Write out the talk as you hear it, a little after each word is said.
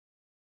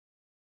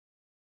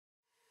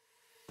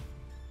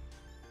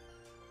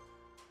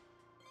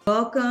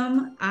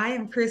Welcome. I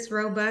am Chris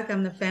Roebuck.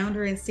 I'm the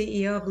founder and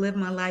CEO of Live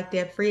My Life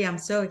Debt Free. I'm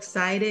so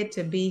excited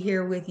to be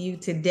here with you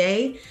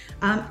today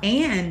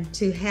and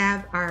to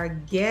have our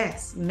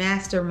guest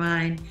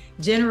mastermind,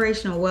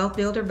 Generational Wealth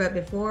Builder. But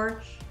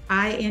before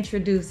I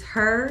introduce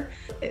her,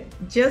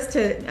 just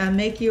to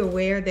make you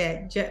aware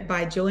that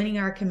by joining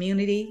our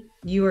community,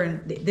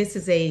 this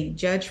is a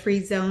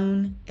judge-free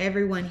zone.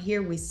 Everyone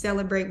here, we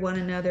celebrate one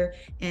another,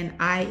 and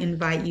I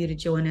invite you to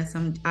join us.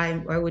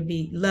 I would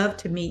love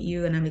to meet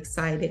you, and I'm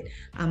excited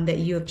that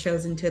you have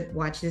chosen to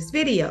watch this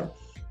video.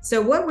 So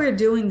what we're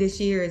doing this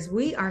year is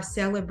we are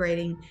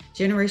celebrating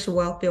generational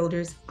wealth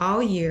builders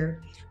all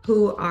year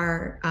who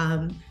are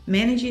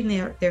managing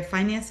their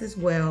finances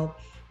well.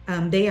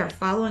 They are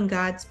following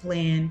God's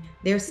plan.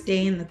 They're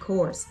staying the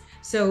course.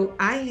 So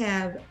I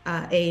have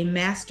a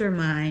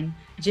mastermind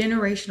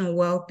generational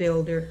wealth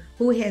builder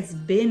who has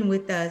been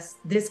with us,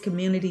 this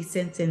community,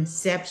 since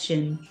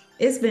inception.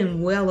 It's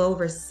been well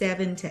over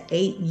 7 to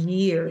 8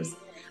 years.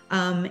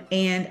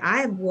 And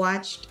I've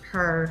watched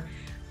her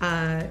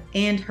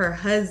and her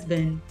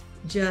husband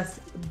just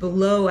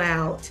blow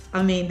out.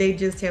 I mean, they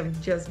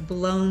have just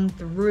blown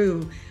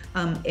through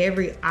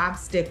every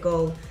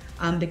obstacle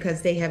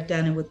because they have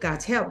done it with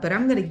God's help. But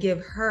I'm going to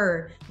give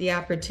her the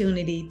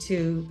opportunity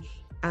to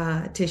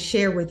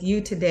share with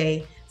you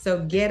today.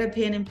 So get a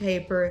pen and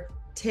paper,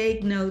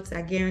 take notes.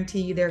 I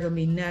guarantee you there are going to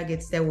be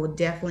nuggets that will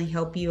definitely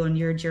help you on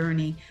your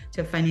journey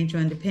to financial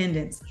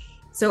independence.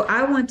 So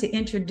I want to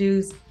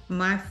introduce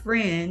my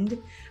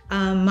friend,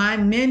 my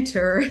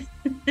mentor,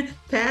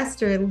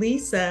 Pastor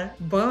Lisa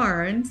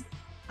Barnes,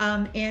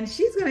 and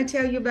she's going to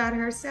tell you about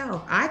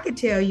herself. I could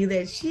tell you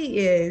that she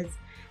is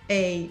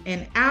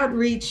an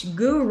outreach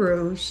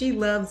guru. She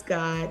loves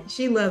God,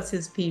 she loves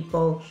his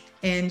people,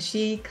 and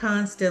she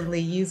constantly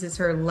uses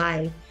her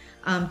life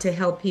to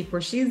help people.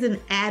 She's an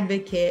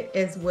advocate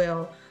as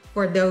well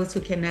for those who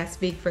cannot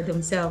speak for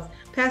themselves.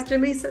 Pastor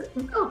Lisa,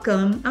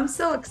 welcome. I'm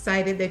so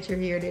excited that you're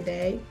here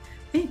today.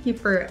 Thank you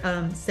for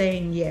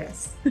saying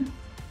yes.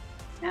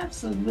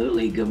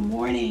 Absolutely. Good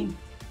morning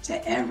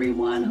to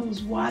everyone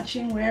who's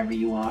watching wherever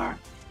you are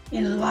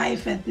in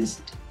life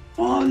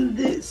on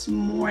this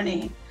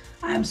morning.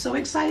 I'm so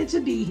excited to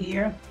be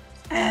here.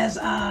 As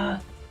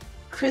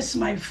Chris,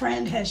 my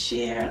friend, has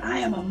shared, I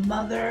am a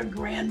mother,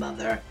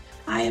 grandmother,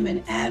 I am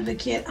an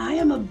advocate, I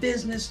am a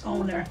business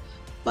owner.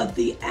 But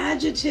the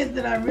adjective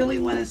that I really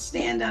want to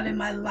stand out in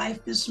my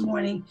life this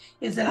morning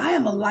is that I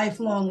am a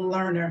lifelong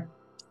learner.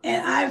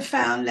 And I've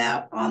found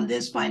out on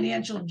this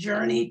financial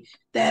journey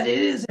that it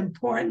is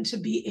important to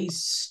be a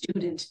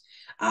student.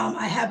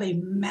 I have a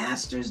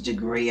master's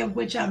degree, of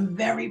which I'm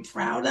very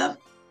proud of.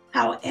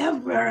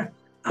 However,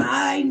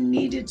 I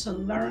needed to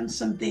learn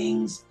some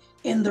things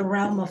in the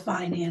realm of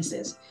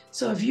finances.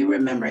 So if you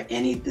remember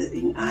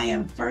anything, I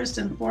am first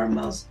and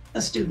foremost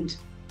a student.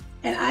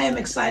 And I am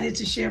excited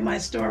to share my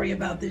story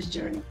about this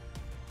journey.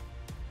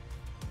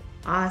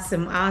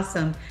 Awesome,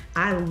 awesome.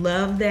 I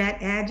love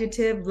that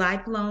adjective,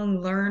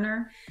 lifelong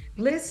learner.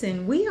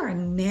 Listen, we are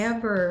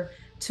never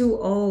too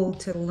old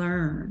to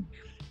learn.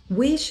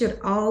 We should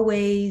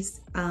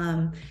always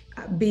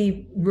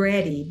be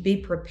ready, be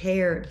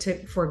prepared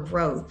for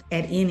growth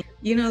at any.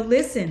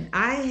 Listen,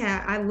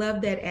 I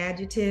love that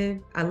adjective,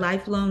 a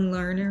lifelong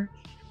learner.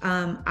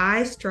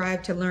 I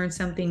strive to learn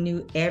something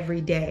new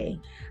every day.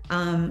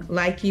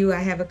 Like you, I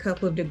have a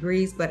couple of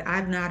degrees, but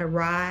I've not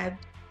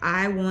arrived.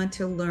 I want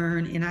to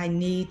learn, and I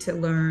need to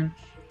learn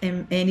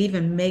and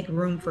even make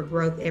room for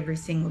growth every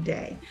single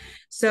day.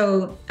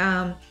 So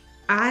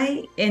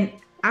I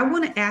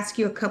want to ask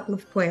you a couple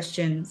of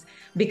questions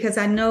because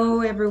I know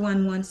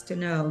everyone wants to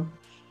know,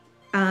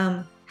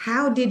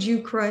 how did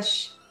you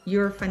crush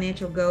your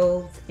financial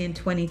goals in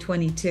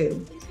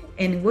 2022?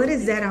 And what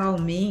does that all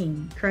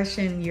mean,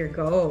 crushing your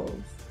goals?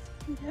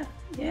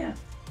 Yeah.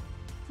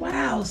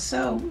 Wow.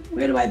 So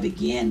where do I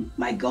begin?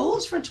 My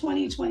goals for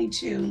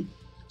 2022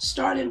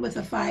 started with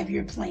a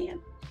 5-year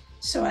plan.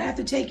 So I have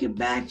to take you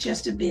back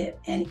just a bit.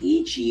 And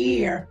each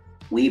year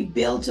we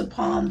built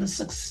upon the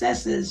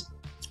successes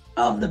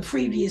of the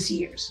previous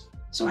years.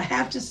 So I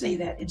have to say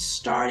that it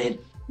started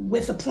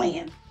with a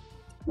plan.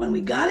 When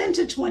we got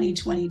into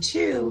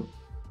 2022,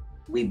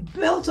 we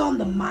built on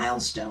the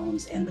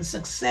milestones and the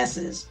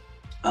successes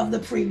of the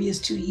previous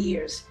 2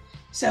 years.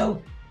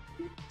 So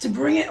to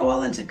bring it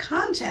all into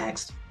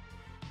context,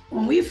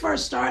 when we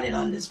first started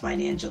on this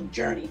financial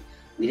journey,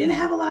 we didn't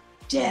have a lot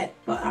of debt,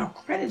 but our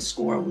credit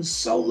score was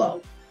so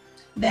low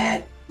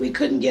that we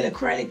couldn't get a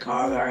credit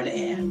card,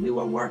 and we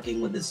were working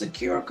with a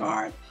secure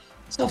card.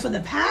 So for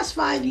the past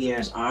 5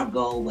 years, our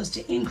goal was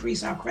to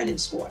increase our credit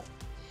score.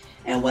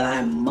 And what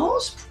I'm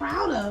most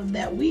proud of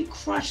that we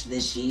crushed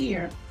this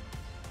year,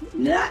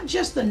 not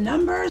just the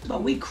numbers,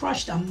 but we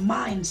crushed a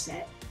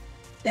mindset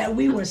that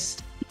we were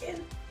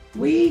in.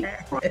 We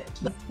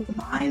crushed the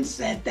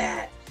mindset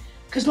that,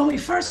 because when we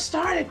first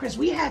started, Chris,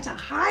 we had to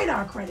hide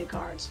our credit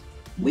cards.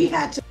 We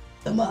had to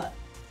put them up.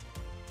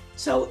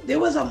 So there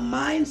was a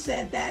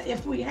mindset that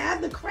if we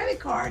had the credit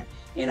card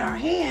in our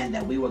hand,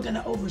 that we were going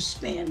to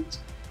overspend.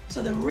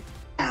 So the real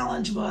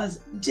challenge was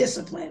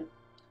discipline.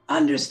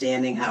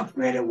 understanding how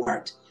credit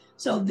worked.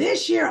 So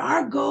this year,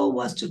 our goal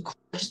was to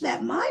crush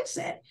that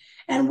mindset.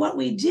 And what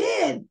we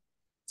did,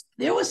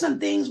 there were some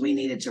things we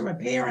needed to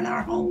repair in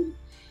our home.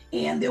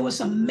 And there were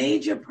some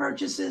major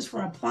purchases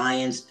for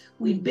appliance.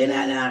 We'd been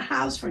at our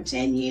house for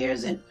 10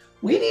 years and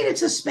we needed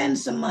to spend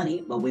some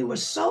money, but we were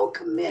so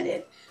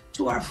committed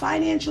to our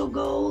financial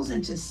goals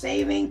and to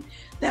saving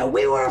that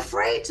we were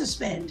afraid to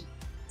spend.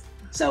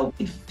 So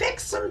we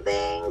fixed some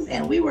things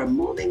and we were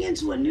moving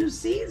into a new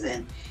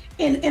season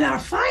in our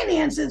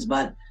finances,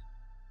 but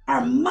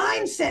our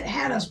mindset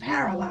had us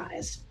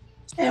paralyzed.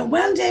 And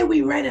one day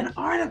we read an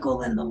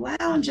article in the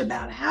lounge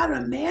about how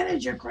to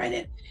manage your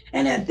credit.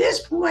 And at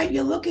this point,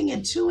 you're looking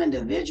at two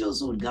individuals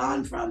who'd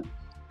gone from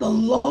the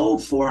low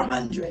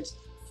 400s,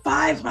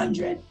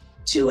 500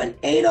 to an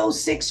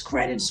 806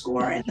 credit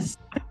score and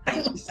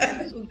a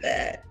 7.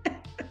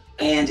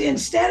 And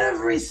instead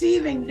of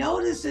receiving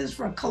notices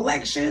for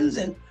collections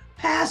and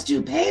past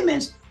due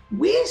payments,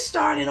 we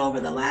started over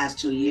the last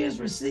 2 years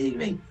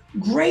receiving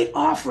great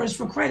offers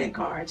for credit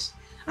cards.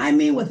 I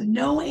mean, with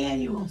no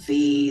annual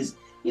fees,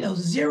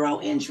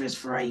 0 interest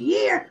for a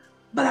year,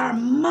 but our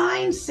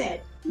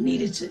mindset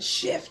needed to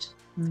shift.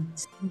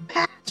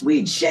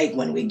 We'd shake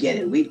when we get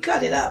it, we'd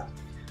cut it up.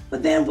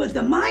 But then with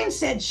the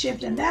mindset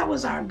shift, and that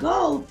was our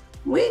goal,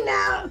 we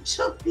now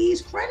took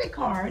these credit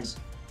cards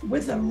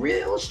with a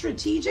real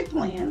strategic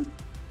plan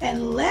and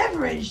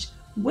leveraged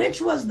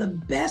which was the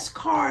best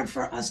card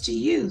for us to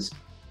use.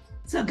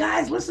 So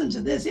guys, listen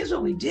to this. Here's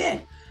what we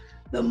did.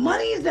 The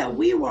monies that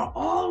we were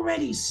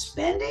already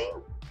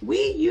spending,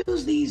 we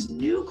used these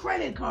new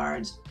credit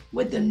cards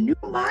with the new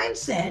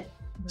mindset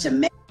to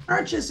make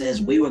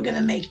purchases we were going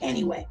to make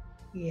anyway.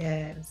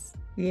 Yes.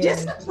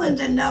 Disciplined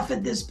enough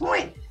at this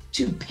point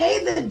to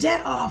pay the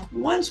debt off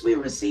once we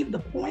received the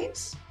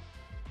points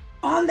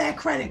on that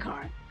credit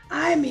card.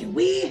 I mean,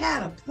 we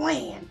had a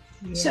plan.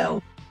 Yeah.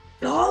 So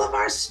all of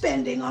our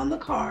spending on the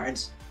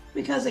cards,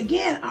 because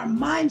again, our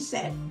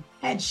mindset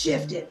had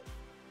shifted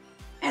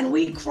and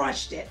we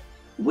crushed it.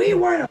 We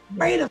weren't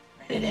afraid of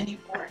credit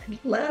anymore,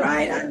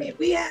 right? I mean,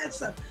 we had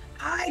some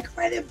high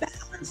credit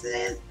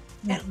balances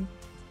and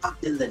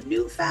walked in the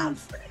newfound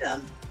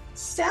freedom,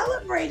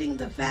 celebrating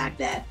the fact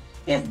that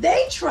if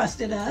they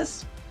trusted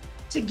us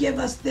to give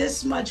us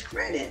this much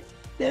credit,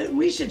 that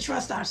we should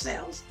trust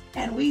ourselves.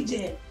 And we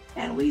did.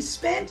 And we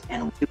spent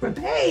and we were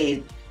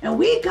paid and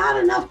we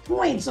got enough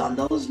points on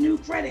those new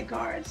credit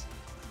cards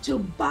to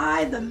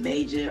buy the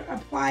major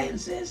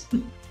appliances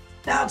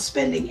without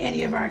spending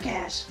any of our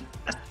cash.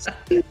 So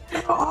we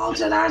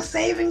altered our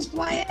savings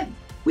plan.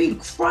 We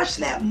crushed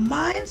that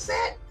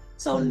mindset.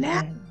 So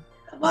now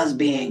of us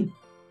being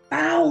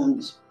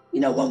bound,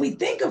 when we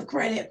think of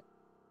credit,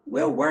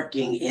 we're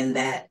working in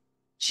that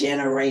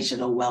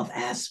generational wealth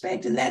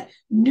aspect and that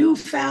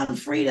newfound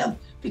freedom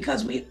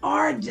because we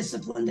are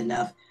disciplined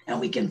enough and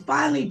we can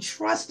finally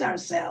trust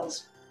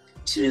ourselves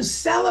to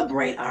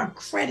celebrate our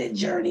credit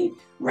journey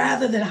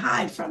rather than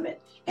hide from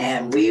it.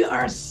 And we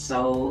are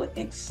so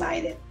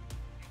excited.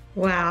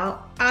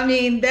 Wow. I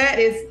mean, that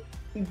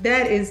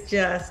is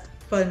just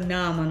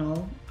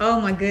phenomenal. Oh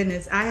my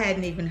goodness. I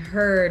hadn't even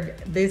heard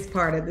this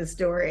part of the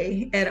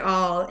story at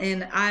all.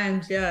 And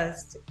I'm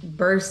just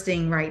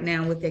bursting right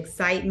now with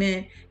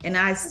excitement. And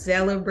I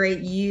celebrate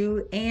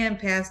you and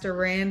Pastor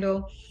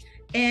Randall.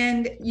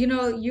 And,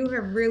 you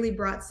have really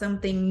brought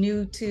something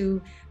new to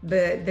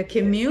the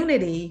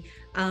community.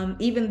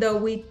 Even though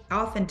we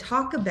often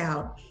talk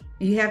about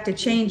you have to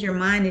change your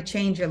mind to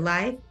change your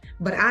life.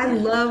 But I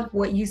love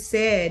what you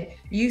said.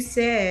 You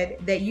said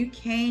that you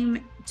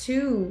came with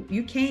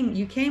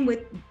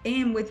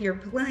your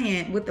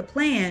plan, with the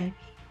plan,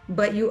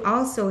 but you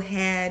also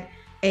had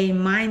a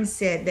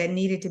mindset that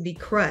needed to be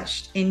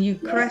crushed, and you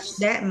crushed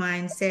that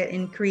mindset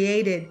and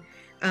created,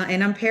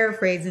 and I'm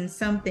paraphrasing,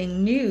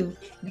 something new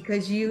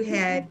because you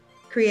had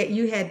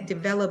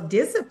developed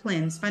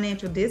disciplines,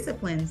 financial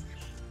disciplines.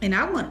 And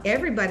I want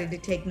everybody to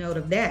take note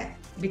of that,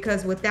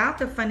 because without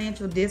the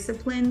financial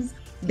disciplines,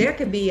 there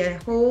could be a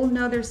whole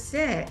nother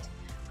set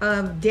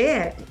of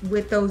debt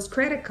with those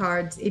credit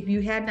cards if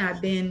you had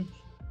not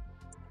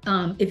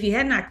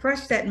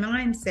crushed that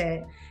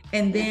mindset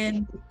and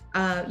then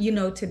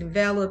to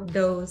develop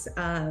those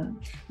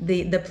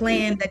the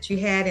plan that you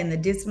had and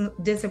the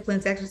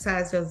disciplines,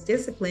 exercise those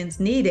disciplines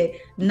needed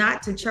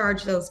not to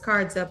charge those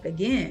cards up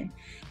again.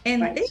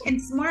 And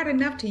smart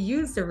enough to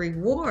use the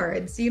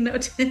rewards,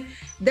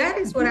 that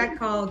is what I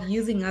call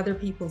using other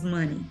people's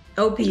money.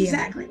 OPM.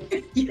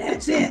 Exactly.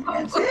 That's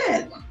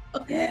it.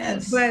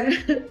 Yes.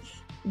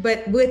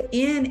 But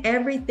within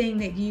everything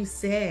that you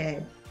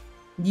said,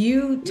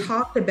 you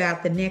talked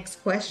about the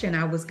next question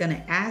I was going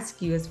to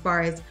ask you as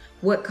far as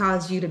what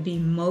caused you to be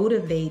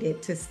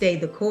motivated to stay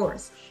the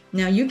course.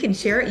 Now you can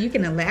share it, you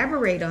can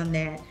elaborate on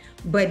that,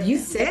 but you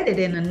said it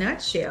in a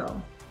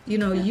nutshell.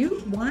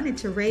 You wanted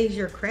to raise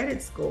your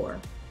credit score,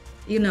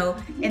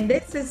 and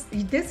this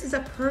is a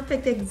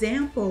perfect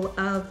example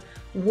of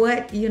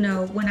what,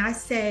 when I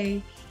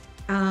say,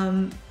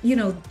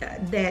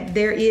 that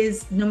there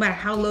is, no matter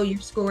how low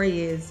your score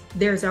is,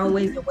 there's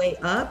always a way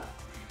up.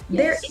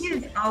 There Yes.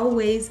 is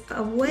always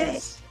a way,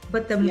 Yes.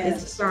 but it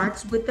Yes.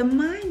 starts with the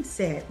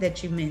mindset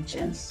that you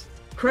mentioned. Yes.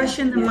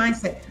 Crushing the Yes.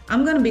 mindset.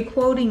 I'm going to be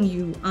quoting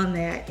you on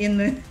that in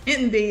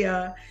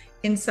the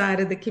inside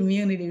of the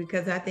community,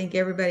 because I think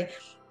everybody,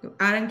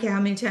 I don't care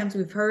how many times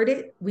we've heard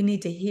it, we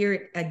need to hear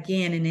it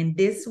again. And in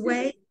this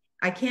way,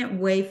 I can't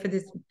wait for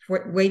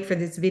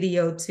this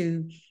video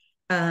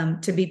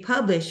to be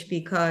published,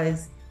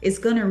 because it's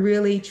going to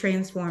really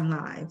transform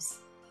lives.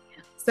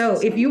 So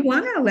if you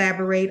want to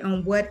elaborate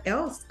on what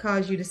else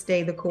caused you to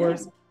stay the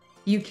course,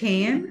 you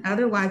can.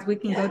 Otherwise, we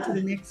can go to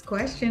the next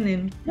question.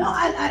 And no,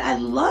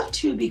 I'd love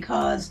to,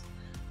 because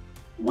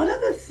one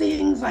of the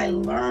things I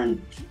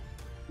learned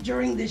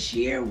during this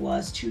year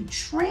was to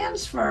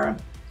transfer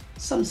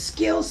some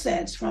skill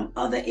sets from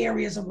other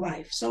areas of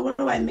life. So what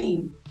do I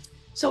mean?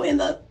 So in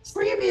the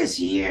previous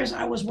years,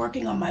 I was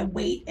working on my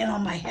weight and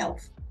on my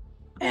health.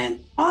 And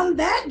on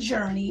that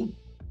journey,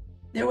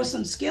 there were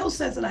some skill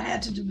sets that I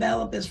had to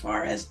develop as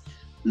far as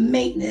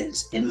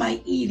maintenance in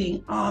my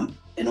eating.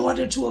 In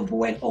order to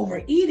avoid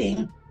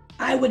overeating,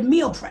 I would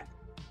meal prep.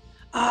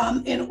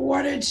 In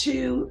order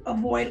to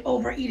avoid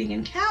overeating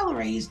in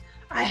calories,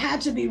 I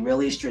had to be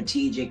really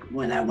strategic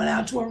when I went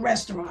out to a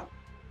restaurant.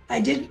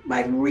 I did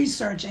my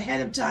research ahead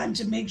of time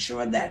to make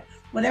sure that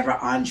whatever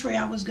entree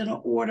I was going to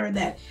order,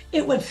 that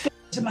it would fit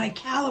to my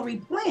calorie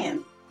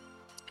plan.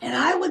 And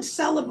I would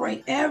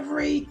celebrate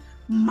every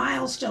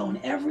milestone,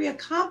 every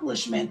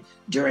accomplishment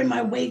during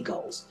my weight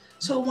goals.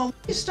 So when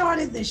we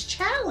started this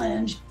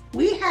challenge,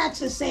 we had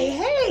to say,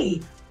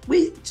 hey,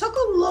 we took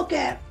a look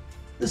at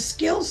the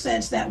skill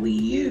sets that we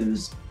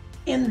use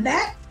in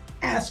that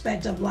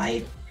aspect of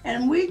life,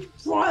 and we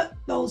brought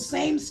those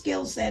same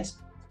skill sets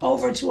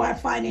over to our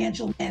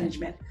financial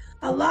management.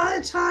 A lot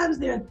of times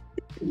there are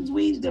things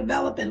we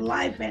develop in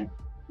life, and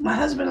my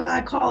husband and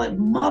I call it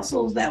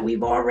muscles that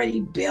we've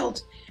already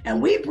built,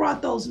 and we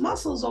brought those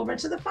muscles over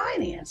to the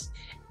finance.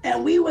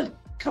 And we would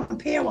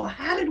compare, well,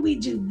 how did we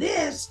do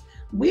this?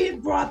 We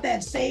brought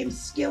that same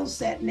skill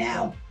set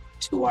now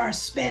to our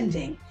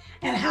spending,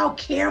 and how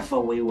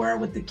careful we were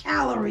with the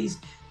calories.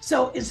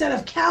 So instead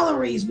of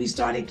calories, we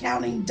started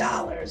counting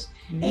dollars.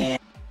 And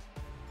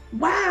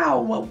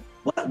wow,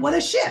 what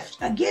a shift.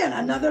 Again,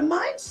 another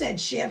mindset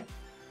shift.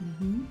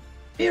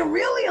 We're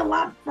really a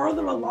lot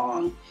further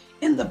along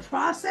in the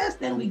process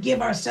than we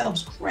give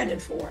ourselves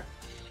credit for.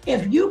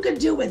 If you could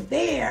do it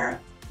there,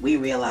 we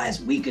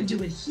realized we could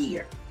do it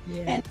here.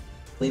 And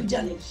we've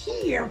done it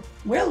here.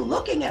 We're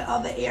looking at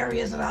other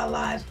areas in our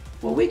lives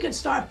where we could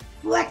start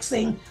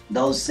flexing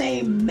those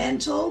same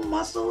mental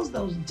muscles,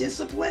 those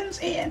disciplines.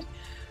 And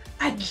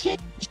I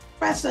can't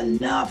stress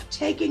enough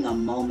taking a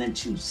moment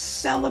to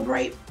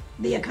celebrate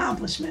the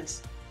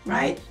accomplishments,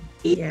 right?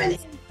 Even in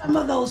some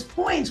of those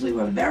points, we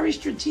were very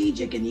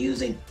strategic in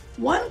using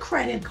one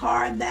credit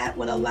card that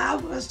would allow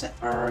us to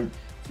earn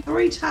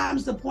 3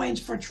 times the points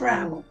for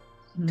travel.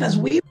 Because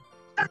we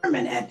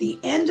determined at the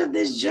end of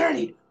this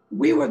journey,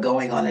 we were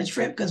going on a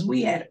trip because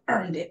we had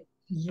earned it.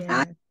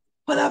 I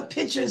put up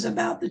pictures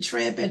about the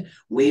trip, and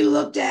we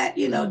looked at,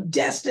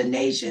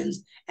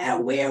 destinations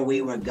at where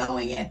we were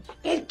going, and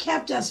it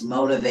kept us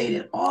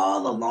motivated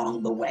all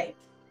along the way.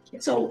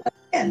 So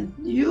again,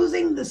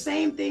 using the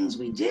same things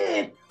we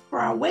did for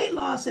our weight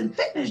loss and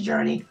fitness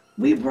journey,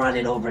 we brought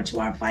it over to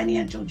our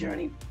financial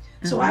journey.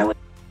 So I would,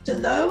 to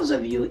those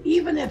of you,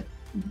 even if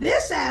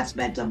this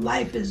aspect of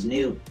life is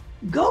new,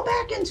 go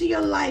back into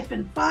your life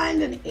and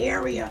find an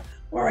area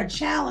or a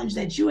challenge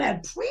that you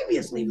had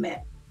previously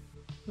met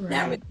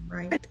that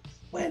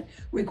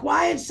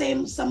required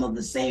some of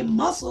the same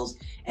muscles,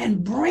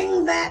 and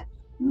bring that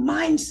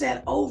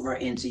mindset over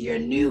into your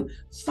new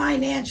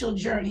financial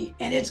journey,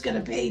 and it's going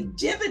to pay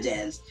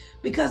dividends,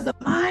 because the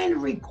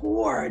mind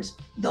records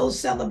those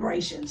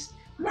celebrations,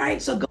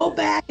 right? So go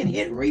back and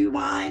hit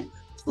rewind,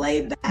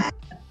 play back,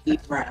 keep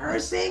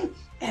rehearsing,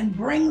 and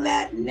bring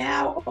that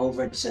now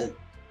over to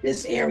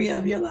this area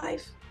of your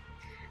life.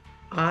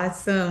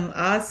 Awesome.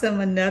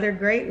 Another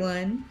great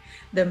one.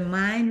 The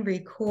mind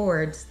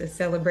records the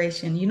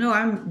celebration.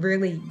 I'm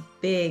really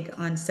big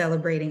on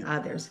celebrating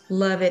others.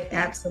 Love it.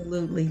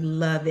 Absolutely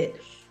love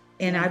it.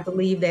 And I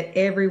believe that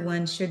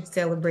everyone should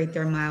celebrate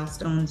their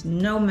milestones,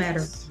 no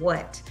matter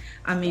what.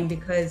 I mean,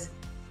 because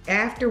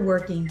after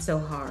working so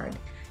hard,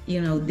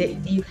 that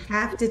you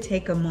have to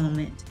take a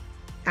moment.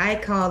 I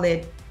call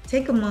it,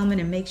 take a moment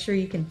and make sure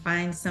you can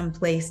find some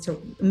place to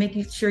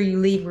make sure you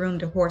leave room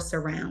to horse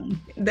around.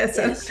 That's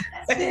it.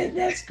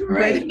 That's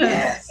great.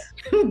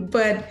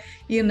 But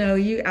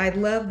I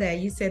love that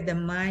you said the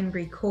mind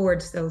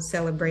records those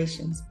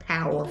celebrations.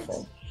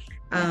 Powerful.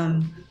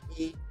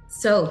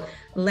 So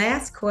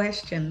last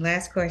question.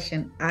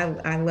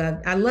 I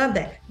love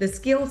that. The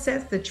skill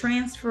sets, the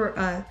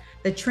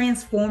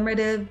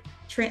transformative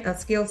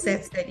skill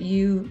sets that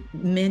you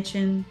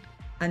mentioned.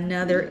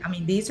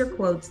 These are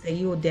quotes that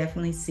you will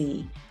definitely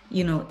see,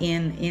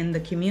 in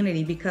the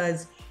community,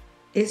 because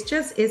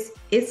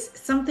it's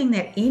something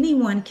that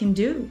anyone can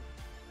do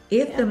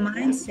if the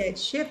mindset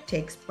shift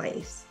takes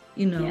place,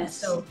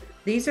 So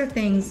These are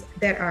things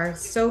that are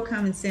so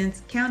common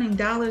sense, counting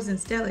dollars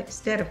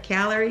instead of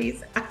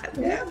calories. I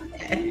Yeah. love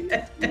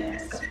that.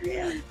 Yes.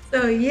 Yeah.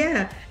 So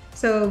yeah,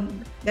 so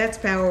that's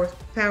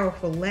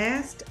powerful.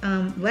 Last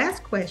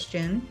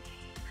question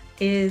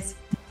is,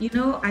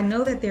 I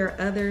know that there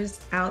are others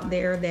out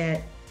there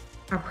that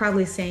are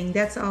probably saying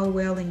that's all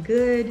well and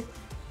good.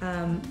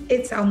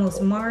 It's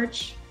almost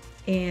March,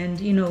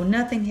 and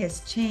nothing has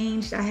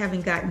changed. I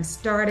haven't gotten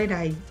started.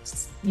 I,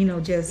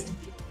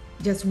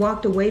 just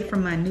walked away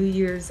from my New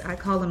Year's. I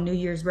call them New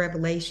Year's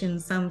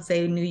revelations. Some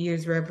say New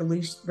Year's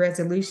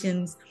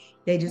resolutions.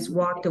 They just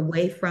walked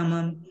away from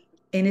them,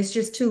 and it's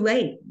just too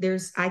late.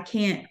 I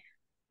can't,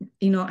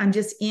 I'm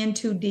just in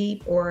too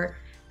deep, or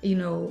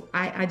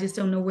I just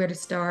don't know where to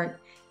start,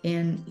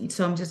 and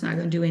so I'm just not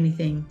going to do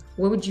anything.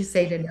 What would you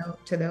say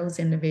to those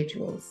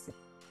individuals?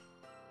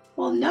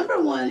 Well,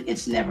 number one,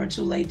 it's never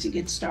too late to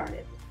get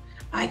started.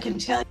 I can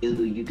tell you,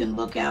 you can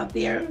look out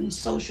there in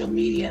social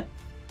media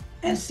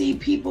and see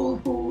people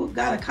who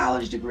got a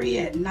college degree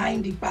at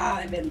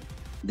 95, and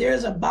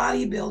there's a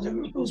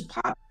bodybuilder who's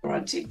popular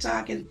on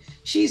TikTok, and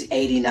she's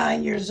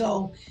 89 years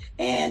old.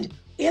 And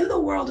in the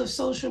world of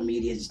social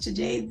media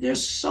today,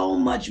 there's so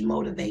much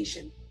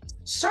motivation.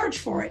 Search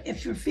for it.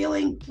 If you're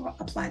feeling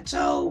a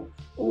plateau,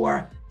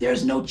 or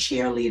there's no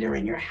cheerleader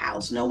in your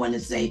house, no one to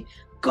say,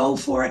 go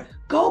for it,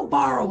 go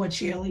borrow a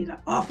cheerleader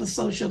off of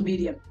social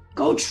media.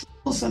 Go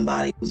troll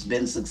somebody who's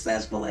been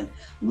successful and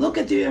look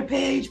at their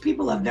page.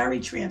 People are very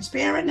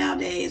transparent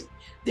nowadays.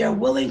 They're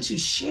willing to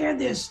share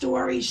their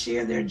story,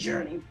 share their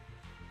journey.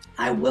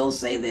 I will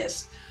say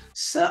this.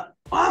 So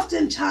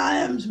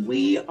oftentimes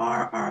we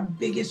are our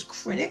biggest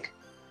critic,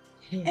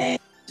 and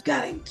you've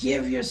got to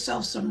give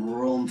yourself some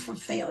room for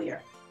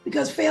failure,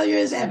 because failure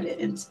is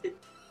evident.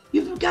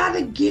 You've got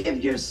to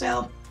give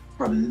yourself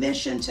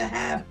permission to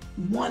have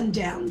one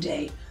down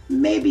day.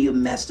 Maybe you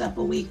messed up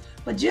a week,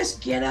 but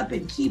just get up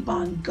and keep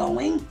on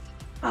going.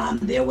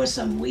 There were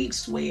some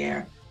weeks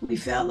where we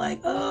felt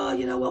like, oh,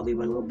 you know what, we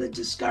were a little bit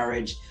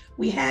discouraged.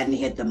 We hadn't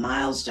hit the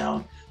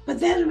milestone. But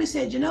then we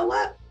said, you know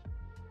what?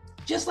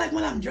 Just like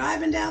when I'm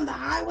driving down the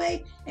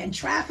highway and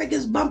traffic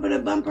is bumper to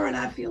bumper and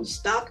I feel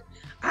stuck,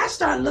 I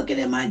start looking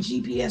at my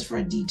GPS for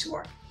a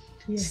detour.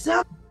 Yeah.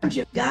 Sometimes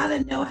you've got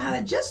to know how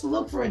to just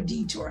look for a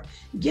detour,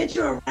 get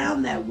you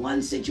around that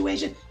one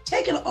situation,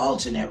 take an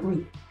alternate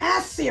route.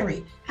 Ask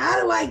Siri,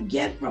 how do I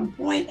get from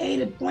point A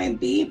to point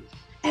B?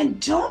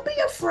 And don't be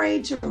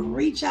afraid to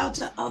reach out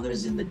to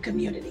others in the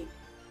community.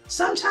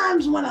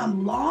 Sometimes when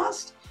I'm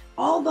lost,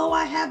 although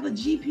I have a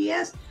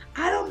GPS,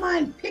 I don't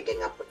mind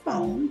picking up the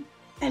phone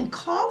and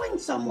calling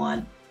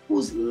someone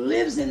who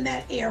lives in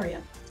that area,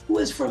 who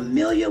is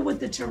familiar with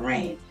the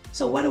terrain.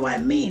 So what do I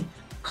mean?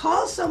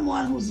 Call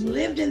someone who's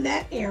lived in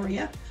that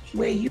area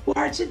where you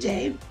are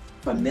today,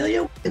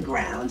 familiar with the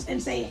grounds,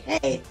 and say,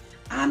 hey,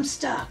 I'm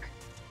stuck.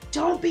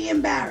 Don't be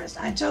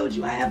embarrassed. I told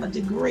you I have a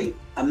degree,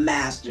 a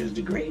master's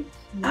degree.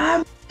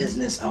 I'm a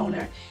business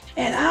owner,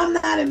 and I'm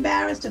not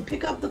embarrassed to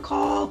pick up the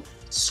call,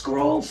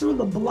 scroll through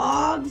the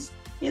blogs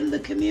in the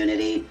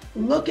community,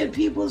 look at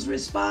people's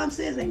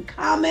responses and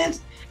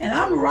comments, and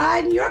I'm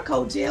riding your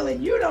coattail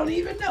and you don't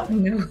even know it.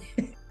 No.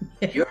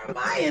 You're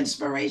my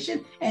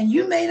inspiration and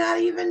you may not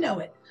even know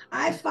it.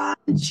 I find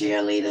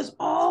cheerleaders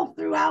all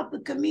throughout the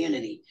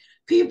community,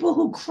 people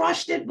who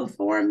crushed it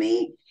before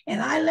me,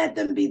 and I let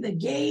them be the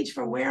gauge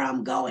for where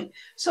I'm going.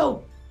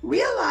 So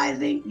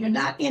realizing you're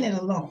not in it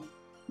alone.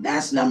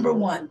 That's number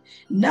one.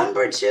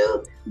 Number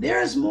two,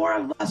 there's more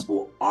of us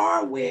who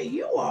are where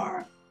you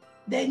are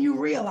than you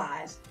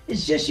realize.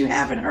 It's just you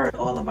haven't heard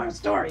all of our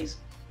stories.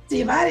 See,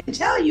 if I didn't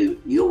tell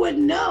you, you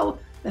wouldn't know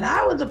that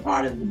I was a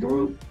part of the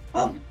group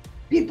of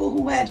people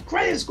who had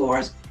credit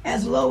scores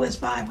as low as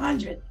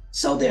 500.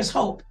 So there's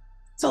hope.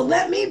 So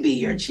let me be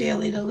your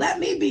cheerleader. Let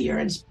me be your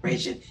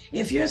inspiration.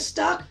 If you're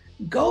stuck,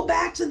 go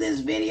back to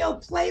this video,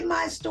 play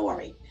my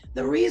story.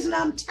 The reason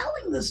I'm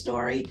telling the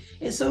story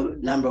is so,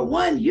 number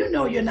one, you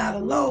know you're not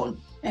alone.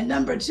 And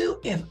number two,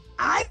 if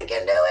I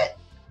can do it,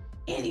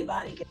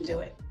 anybody can do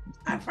it.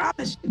 I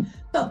promise you.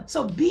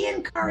 So be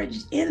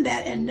encouraged in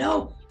that and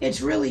know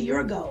it's really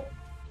your goal.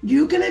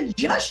 You can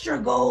adjust your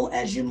goal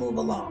as you move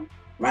along,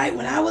 right?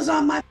 When I was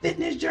on my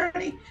fitness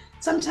journey,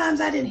 sometimes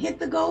I didn't hit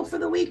the goal for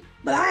the week,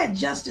 but I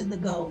adjusted the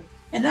goal.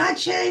 And I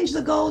changed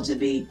the goal to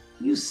be,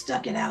 you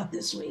stuck it out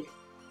this week,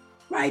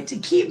 right? To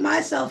keep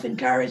myself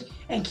encouraged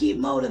and keep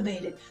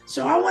motivated.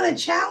 So I want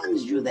to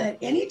challenge you that at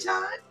any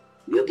time,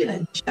 you can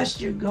adjust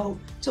your goal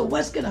to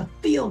what's going to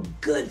feel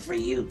good for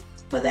you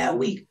for that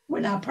week. We're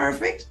not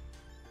perfect,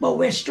 but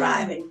we're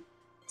striving.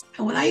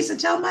 And when I used to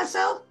tell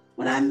myself,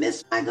 when I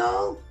missed my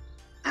goal,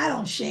 I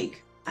don't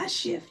shake, I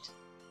shift.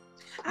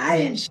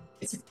 I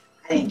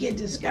didn't get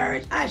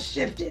discouraged, I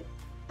shifted.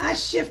 I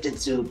shifted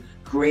to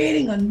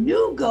creating a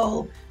new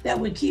goal that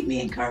would keep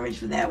me encouraged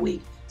for that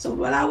week. So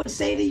what I would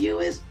say to you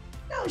is,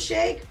 don't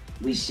shake,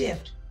 we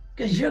shift,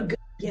 because you're gonna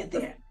get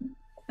there.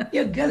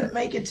 You're gonna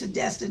make it to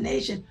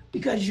destination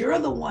because you're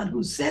the one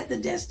who set the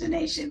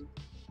destination.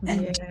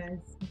 And yes,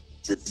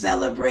 to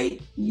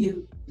celebrate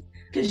you,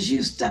 because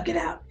you stuck it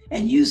out.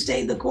 and you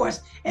stayed the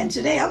course. And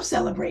today I'm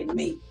celebrating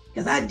me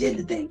because I did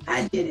the thing.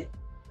 I did it.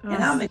 Awesome.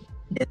 And I'm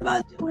excited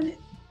about doing it.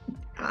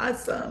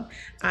 Awesome.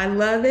 I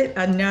love it.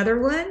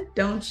 Another one.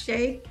 Don't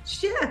shake,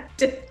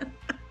 shift.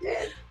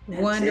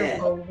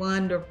 Wonderful,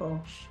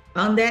 wonderful.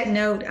 On that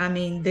note, I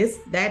mean,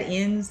 that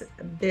ends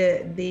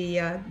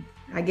the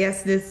I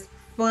guess this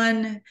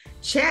fun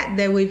chat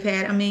that we've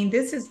had. I mean,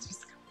 this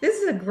is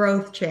a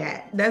growth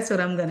chat. That's what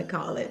I'm going to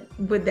call it.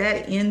 But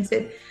that ends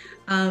it.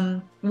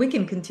 We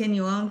can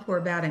continue on for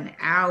about an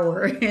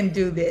hour and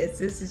do this.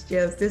 This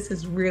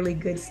is really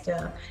good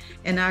stuff.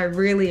 And I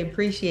really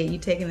appreciate you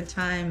taking the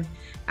time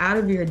out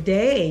of your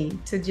day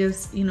to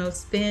just,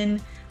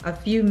 spend a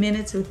few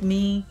minutes with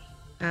me,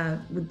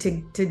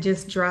 to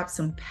just drop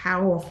some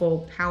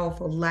powerful,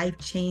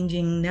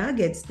 life-changing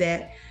nuggets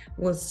that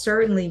will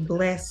certainly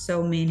bless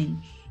so many.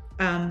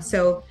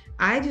 So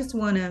I just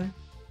want to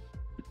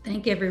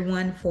thank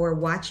everyone for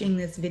watching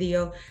this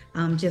video.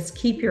 Just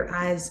keep your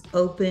eyes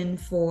open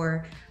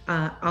for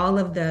all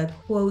of the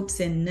quotes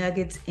and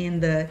nuggets in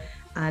the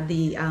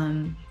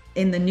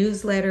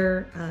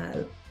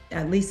newsletter.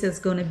 Lisa's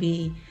going to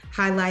be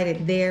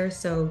highlighted there.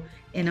 So,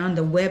 and on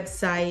the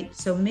website.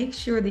 So make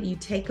sure that you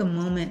take a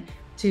moment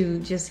to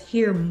just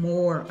hear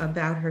more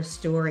about her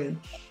story.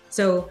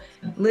 So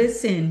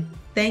listen,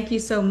 thank you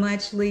so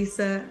much,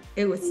 Lisa.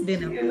 It's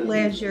been a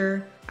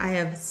pleasure. I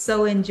have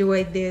so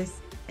enjoyed this.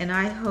 And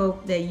I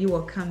hope that you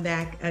will come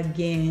back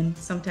again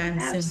sometime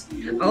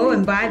soon. Oh,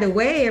 and by the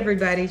way,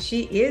 everybody,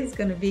 she is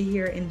going to be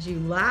here in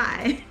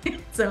July.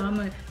 So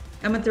I'm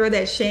gonna throw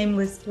that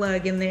shameless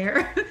plug in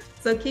there.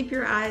 So keep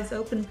your eyes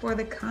open for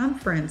the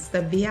conference,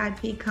 the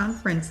VIP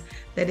conference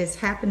that is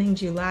happening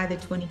July the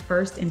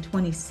 21st and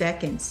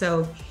 22nd.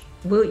 So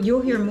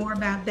you'll hear more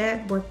about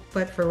that.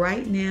 But for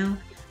right now,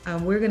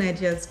 we're going to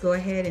just go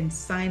ahead and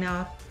sign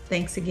off.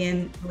 Thanks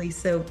again,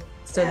 Lisa.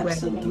 So glad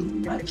to be here.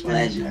 My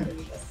pleasure.